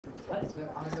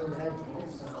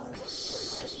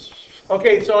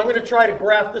Okay, so I'm going to try to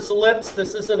graph this ellipse.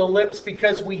 This is an ellipse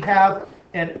because we have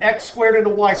an x squared and a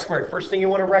y squared. First thing you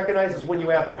want to recognize is when you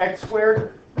have x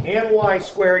squared and y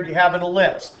squared, you have an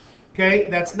ellipse. Okay,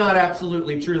 that's not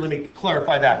absolutely true. Let me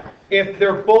clarify that. If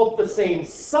they're both the same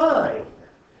sign,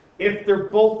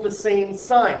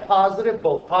 positive,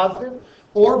 both positive,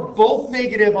 or both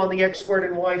negative on the x squared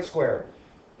and y squared,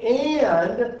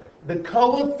 and the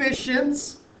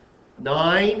coefficients,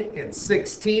 9 and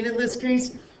 16 in this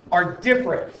case, are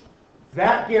different,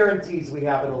 that guarantees we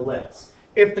have an ellipse.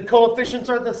 If the coefficients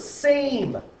are the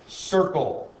same,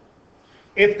 circle.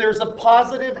 If there's a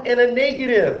positive and a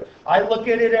negative, I look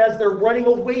at it as they're running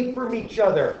away from each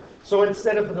other. So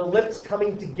instead of an ellipse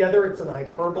coming together, it's an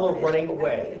hyperbola running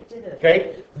away.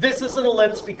 Okay? This is an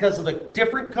ellipse because of the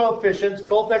different coefficients,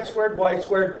 both x squared, y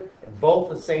squared, and both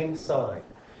the same sign.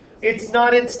 It's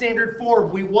not in standard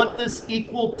form. We want this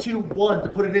equal to 1 to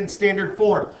put it in standard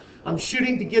form. I'm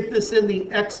shooting to get this in the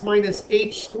x minus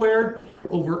h squared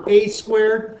over a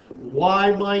squared,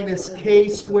 y minus k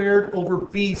squared over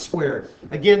b squared.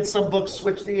 Again, some books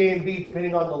switch the a and b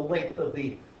depending on the length of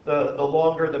the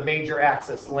longer the major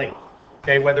axis length.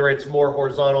 Okay, whether it's more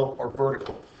horizontal or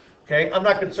vertical. Okay, I'm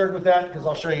not concerned with that because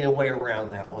I'll show you a way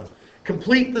around that one.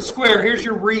 Complete the square. Here's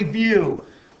your review.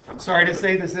 I'm sorry to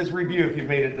say this is review if you've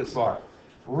made it this far.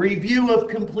 Review of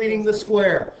completing the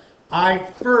square. I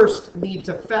first need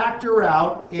to factor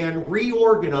out and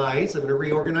reorganize. I'm going to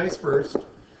reorganize first.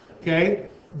 Okay.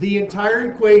 The entire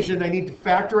equation, I need to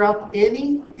factor out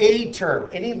any a term,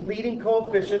 any leading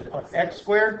coefficient on x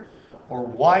squared or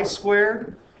y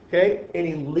squared. Okay.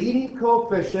 Any leading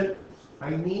coefficient,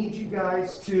 I need you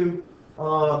guys to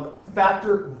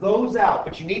factor those out.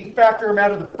 But you need to factor them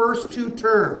out of the first two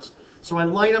terms. So I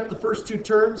line up the first two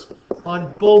terms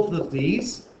on both of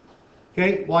these.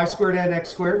 Okay, y squared and x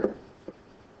squared.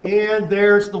 And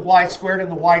there's the y squared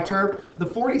and the y term. The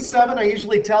 47 I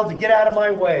usually tell to get out of my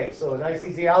way. So a nice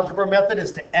easy algebra method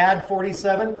is to add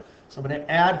 47. So I'm going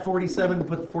to add 47 and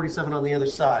put the 47 on the other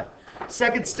side.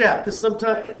 Second step, because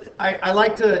sometimes I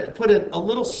like to put a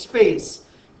little space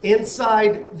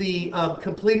inside the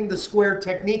completing the square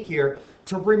technique here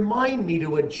to remind me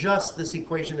to adjust this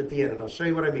equation at the end. And I'll show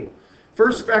you what I mean.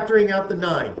 First, factoring out the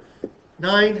 9.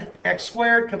 9x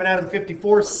squared coming out of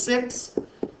 54,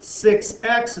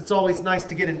 6x. It's always nice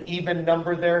to get an even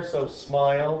number there, so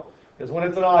smile. Because when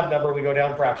it's an odd number, we go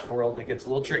down fraction world, and it gets a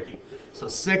little tricky. So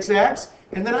 6x.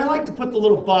 And then I like to put the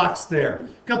little box there.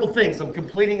 A couple things. I'm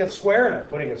completing a square, and I'm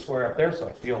putting a square up there so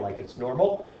I feel like it's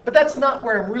normal. But that's not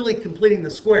where I'm really completing the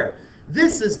square.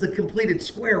 This is the completed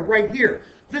square right here.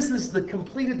 This is the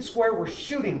completed square we're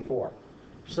shooting for.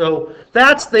 So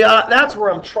that's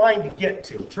where I'm trying to get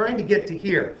to. I'm trying to get to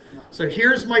here. So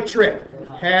here's my trick.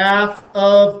 Half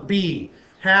of b.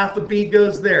 Half of b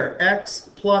goes there. X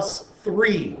plus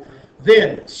 3.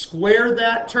 Then square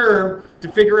that term to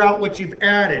figure out what you've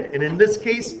added. And in this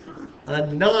case, a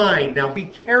 9. Now be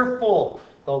careful.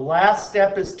 The last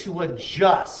step is to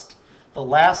adjust. The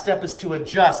last step is to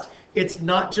adjust. It's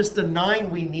not just a 9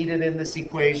 we needed in this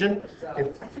equation.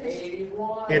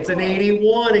 It's an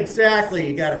 81, exactly.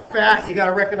 You got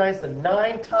to recognize the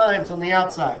 9 times on the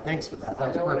outside. Thanks for that.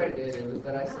 That was perfect.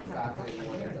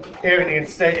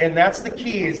 And that's the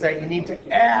key, is that you need to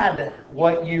add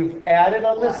what you've added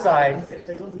on this side.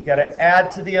 You got to add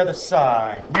to the other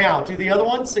side. Now, do the other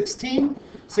one, 16.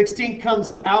 16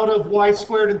 comes out of y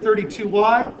squared and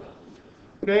 32y.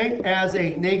 Okay, as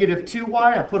a negative 2y,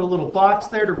 I put a little box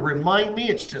there to remind me.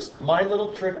 It's just my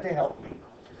little trick to help me.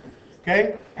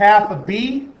 Okay, half of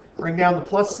b, bring down the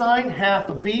plus sign, half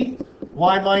of b,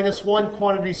 y minus 1,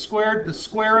 quantity squared. The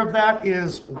square of that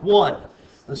is 1.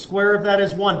 The square of that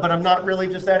is 1, but I'm not really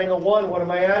just adding a 1. What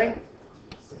am I adding?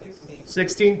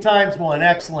 16 times 1.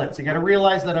 Excellent. So you got to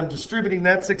realize that I'm distributing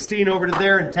that 16 over to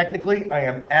there, and technically I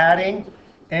am adding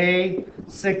a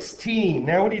 16.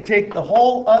 Now when you take the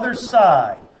whole other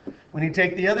side, when you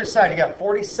take the other side, you got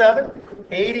 47,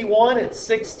 81, and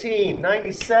 16,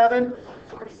 97,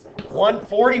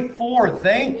 144.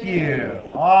 Thank you.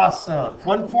 Awesome.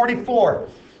 144.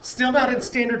 Still not in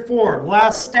standard form.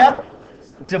 Last step,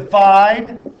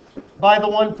 divide by the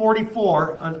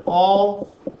 144 on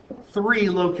all 3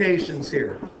 locations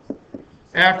here.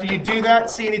 After you do that,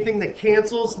 see anything that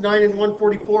cancels? 9 and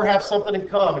 144 have something in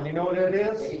common. You know what it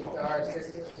is?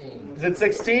 16. Is it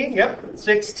 16? Yep,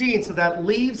 16. So that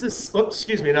leaves this, oops,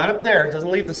 excuse me, not up there. It doesn't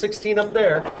leave the 16 up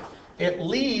there. It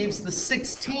leaves the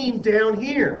 16 down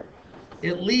here.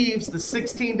 It leaves the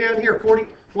 16 down here.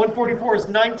 144 is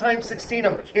 9 times 16.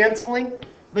 I'm canceling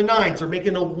the 9s, or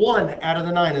making a 1 out of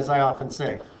the 9, as I often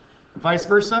say. Vice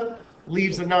versa.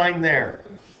 leaves a 9 there.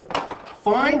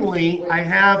 Finally, I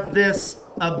have this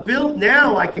built.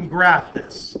 Now I can graph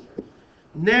this.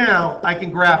 Now I can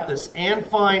graph this and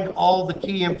find all the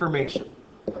key information.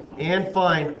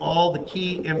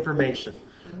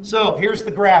 So here's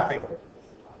the graphing.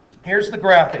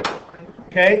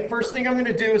 Okay, first thing I'm going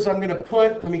to do is I'm going to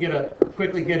put, let me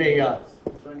quickly get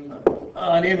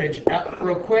an image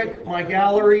real quick. My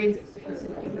gallery,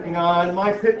 hang on,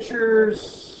 my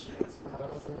pictures.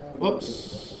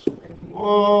 Whoops.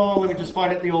 Oh, let me just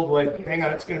find it the old way. Hang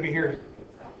on, it's going to be here.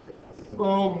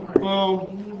 Boom,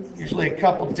 boom. Usually a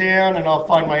couple down, and I'll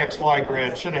find my XY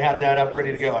grid. Should have had that up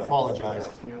ready to go. I apologize.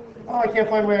 Oh, I can't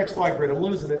find my XY grid. I'm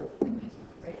losing it.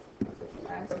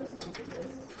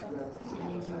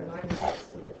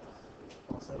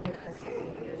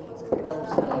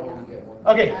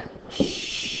 Okay,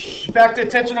 back to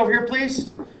attention over here,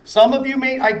 please. Some of you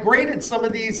I graded some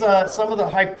of these, some of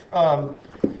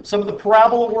the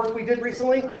parabola work we did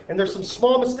recently, and there's some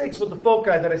small mistakes with the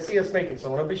foci that I see us making. So I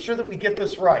want to be sure that we get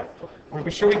this right.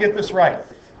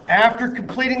 After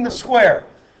completing the square,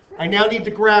 I now need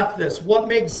to graph this. What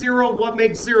makes 0? What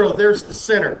makes 0? There's the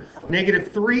center.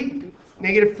 -3,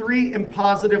 -3, and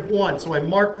 +1. So I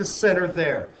mark the center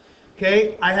there.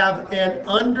 Okay, I have an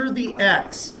under the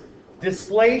x.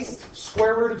 Displaced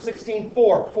square root of 16,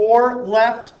 4. 4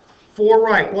 left, 4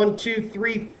 right. 1, 2,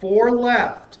 3, 4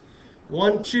 left.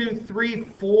 1, 2, 3,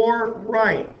 4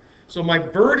 right. So my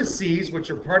vertices, which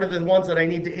are part of the ones that I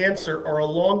need to answer, are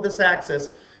along this axis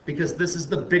because this is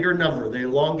the bigger number, the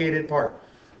elongated part.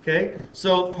 Okay,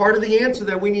 so part of the answer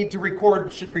that we need to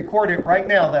record, should record it right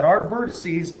now, that our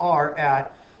vertices are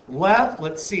at left,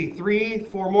 let's see, 3,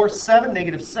 4 more, 7,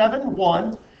 -7,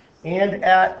 1, and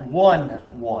at 1,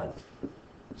 1.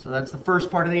 So that's the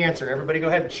first part of the answer. Everybody go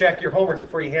ahead and check your homework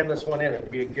before you hand this one in. It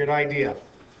would be a good idea.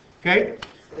 Okay?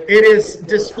 It is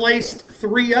displaced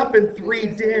 3 up and 3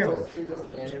 down.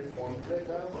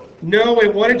 No,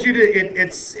 it wanted you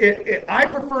to, I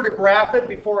prefer to graph it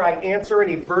before I answer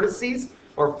any vertices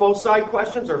or foci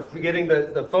questions or getting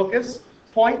the focus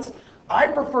points. I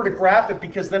prefer to graph it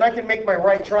because then I can make my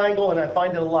right triangle and I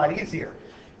find it a lot easier.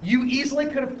 You easily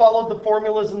could have followed the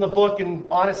formulas in the book and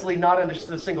honestly not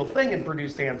understood a single thing and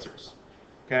produced answers.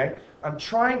 Okay? I'm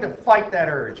trying to fight that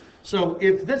urge. So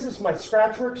if this is my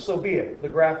scratch work, so be it. The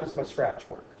graph is my scratch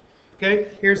work. Okay?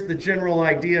 Here's the general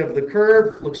idea of the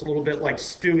curve. Looks a little bit like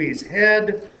Stewie's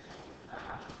head.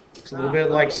 Looks a little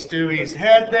bit like Stewie's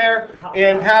head there.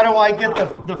 And how do I get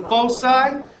the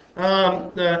foci?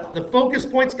 The focus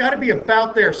point's got to be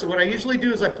about there. So what I usually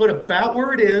do is I put about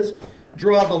where it is,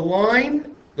 draw the line.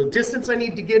 The distance I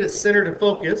need to get is center to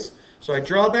focus. So I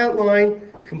draw that line,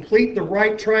 complete the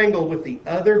right triangle with the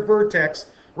other vertex,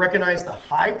 recognize the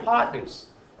hypotenuse.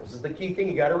 This is the key thing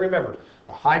you got to remember.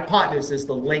 The hypotenuse is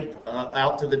the length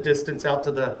out to the distance,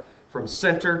 from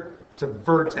center to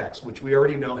vertex, which we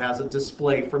already know has a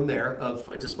display from there of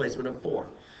a displacement of 4.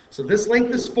 So this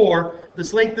length is 4,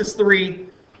 this length is 3.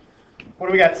 What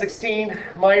do we got? 16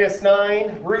 minus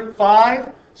 9, root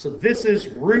 5. So this is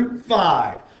root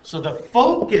 5. So the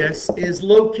focus is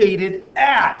located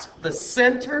at the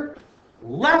center,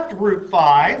 left root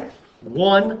 5,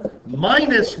 1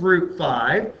 minus root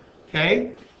 5,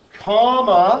 okay,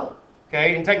 comma,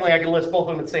 okay, and technically I can list both of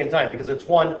them at the same time because it's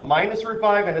 1 minus root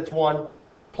 5 and it's 1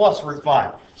 plus root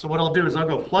 5. So what I'll do is I'll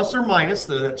go plus or minus,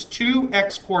 so that's 2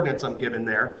 x coordinates I'm given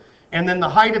there, and then the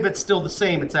height of it's still the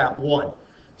same, it's at 1.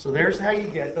 So there's how you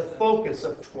get the focus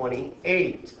of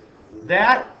 28.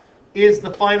 That is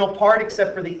the final part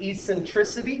except for the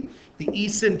eccentricity. The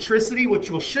eccentricity,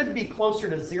 which should be closer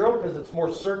to 0 because it's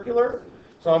more circular.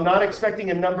 So I'm not expecting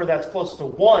a number that's close to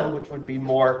 1, which would be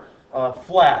more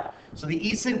flat. So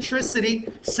the eccentricity,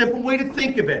 simple way to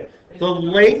think of it, the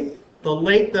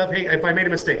length of, hey, if I made a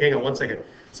mistake, hang on one second.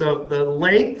 So the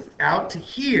length out to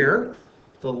here,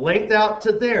 the length out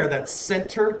to there, that's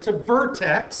center to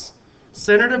vertex,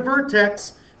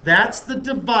 that's the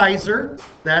divisor.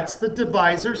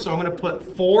 So I'm going to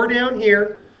put 4 down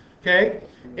here, okay?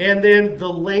 And then the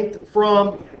length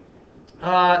from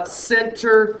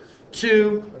center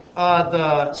to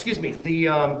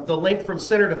the length from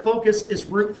center to focus is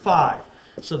root 5.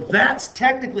 So that's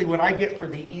technically what I get for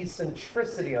the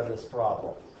eccentricity on this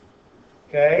problem.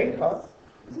 Okay?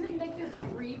 Isn't it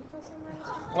 -3 plus or minus?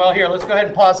 Well, here, let's go ahead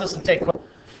and pause this and take.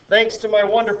 Thanks to my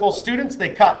wonderful students, they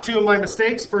caught 2 of my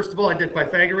mistakes. First of all, I did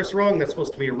Pythagoras wrong. That's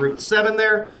supposed to be a root 7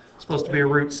 there. It's supposed to be a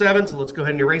root 7, so let's go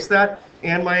ahead and erase that.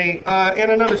 And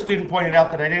and another student pointed out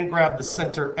that I didn't grab the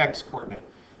center x coordinate.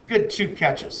 Good 2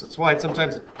 catches. That's why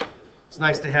sometimes it's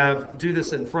nice to do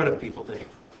this in front of people.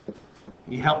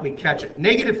 You help me catch it.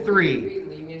 -3.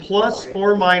 plus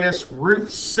or minus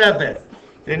root 7.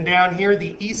 Then down here,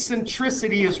 the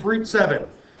eccentricity is root 7.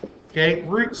 Okay,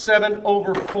 root 7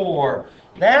 over 4.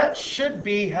 That should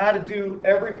be how to do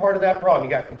every part of that problem. You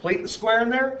got complete the square in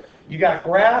there. You got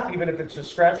graph, even if it's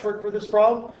just scratch work for this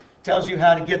problem. Tells you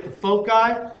how to get the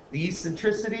foci, the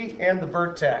eccentricity, and the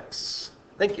vertex.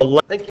 Thank you.